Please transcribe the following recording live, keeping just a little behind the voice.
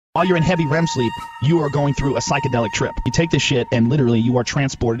While you're in heavy REM sleep, you are going through a psychedelic trip. You take this shit and literally you are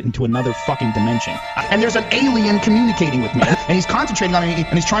transported into another fucking dimension. And there's an alien communicating with me, and he's concentrating on me,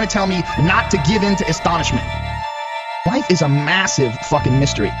 and he's trying to tell me not to give in to astonishment. Life is a massive fucking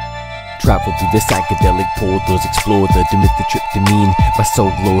mystery. Travel through the psychedelic portals, explore the dimethyltryptamine. My soul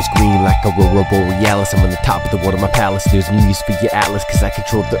glows green like aurora borealis. I'm on the top of the world of my palace. There's no use for your atlas, cause I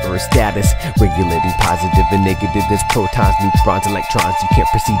control the earth's status. Regulating positive and negative, there's protons, neutrons, electrons. You can't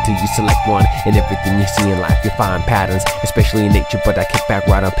proceed till you select one. In everything you see in life, you find patterns, especially in nature, but I kick back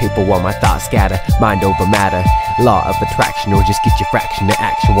right on paper while my thoughts scatter. Mind over matter, law of attraction, or just get your fraction to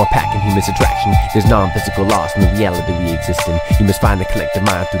action while packing human attraction. There's non-physical laws in the reality we exist in. You must find the collective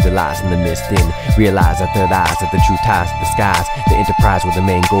mind through the lies and the mist, then realize the third eyes of the true ties of the skies. The enterprise with the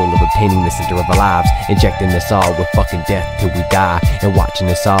main goal of obtaining the center of our lives, injecting us all with fucking death till we die, and watching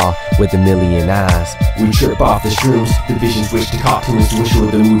us all with a million eyes. We trip off the shrooms, the vision switch to cartoons to ensure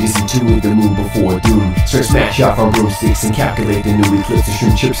the mood is in tune with the moon before doom. Start smash off our broomsticks and calculate the new eclipse. The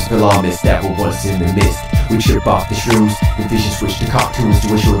shroom chips fill all mist that were once in the mist. We trip off the shrooms, the vision switch to cartoons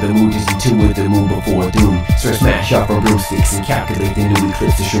to ensure the mood is in tune with the moon before doom. Start smash off our broomsticks and calculate the new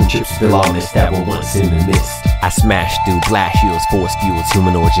eclipse. The shroom chips fill all mist that were once in the mist. I smash through black shields, force fuels,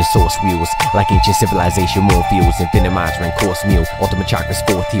 human origin source wheels, like ancient civilization, more fuels, infinite minds ran course meal, ultimate chakras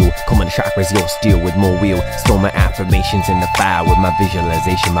fourth heal, common chakras you'll steal with more wheel, store my affirmations in the file with my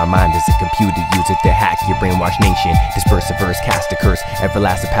visualization. My mind is a computer, use it to hack your brainwash nation, disperse a verse, cast a curse,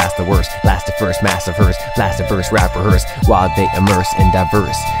 everlasting past the worst, last the first, massive verse, last the verse, rap rehearse, while they immerse and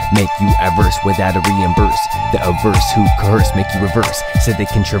diverse, make you averse without a reimburse, the averse who coerce, make you reverse, so they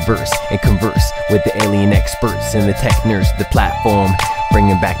can traverse and converse with the alien experts and the tech nerds, the platform,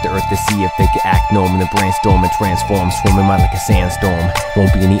 bringing back the earth to see if they can act norm, and then brainstorm and transform, swarming mind like a sandstorm.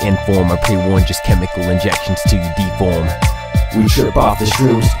 Won't be any inform, I pre-warn, just chemical injections till you deform. We trip off the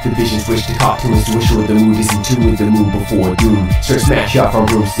shrooms, the vision switch to cartoons to ensure the mood is in tune with the moon before doom. Start smash off our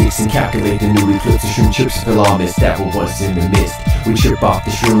broomsticks and calculate the new eclipse. The shroom chips fill all mist that were once in the mist. We trip off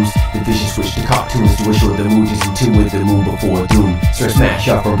the shrooms, the vision switch to cartoons to ensure the mood is in tune with the moon before doom. Start smash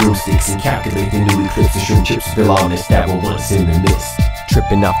off our broomsticks and calculate the new eclipse. The shroom chips fill all mist that were once in the mist.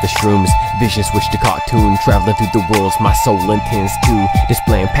 Tripping off the shrooms, vision switch to cartoon, traveling through the worlds my soul intends to,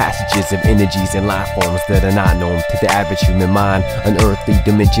 displaying passages of energies and life forms that are not known to the average human mind. Unearthly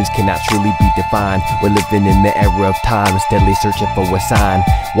dimensions cannot truly be defined. We're living in the era of time, steadily searching for a sign.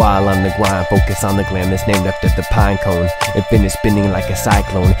 While on the grind, focus on the glam that's named after the pine cone. Infinite spinning like a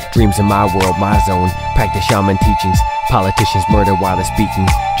cyclone, dreams in my world, my zone. Practice shaman teachings, politicians murder while they're speaking,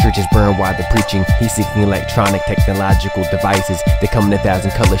 churches burn while they're preaching. He's seeking electronic technological devices. They come in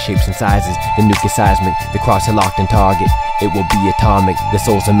 1,000 color shapes and sizes. The nuke is seismic, the cross is locked in target. It will be atomic, the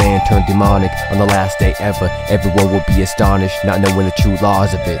souls of man turned demonic. On the last day ever, everyone will be astonished, not knowing the true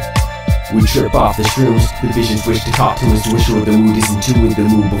laws of it. We trip off the shrooms, the vision switch to cartoons to ensure the mood is in tune with the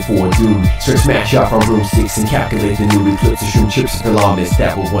moon before doom. Start smash off our broomsticks and calculate the new eclipse. The shroom chips fill all mist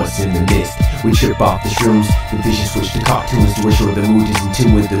that were once in the mist. We trip off the shrooms, the vision switch to cartoons to ensure the mood is in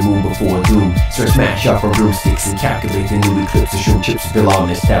tune with the moon before doom. Start smash off our broomsticks and calculate the new eclipse. The shroom chips fill all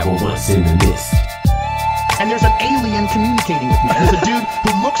mist that were once in the mist. And there's an alien communicating with me. There's a dude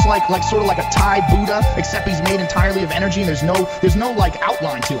who looks like sort of like a Thai Buddha, except he's made entirely of energy, and there's no like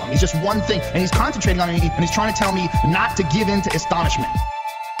outline to him. He's just one thing, and he's concentrating on me, and he's trying to tell me not to give in to astonishment.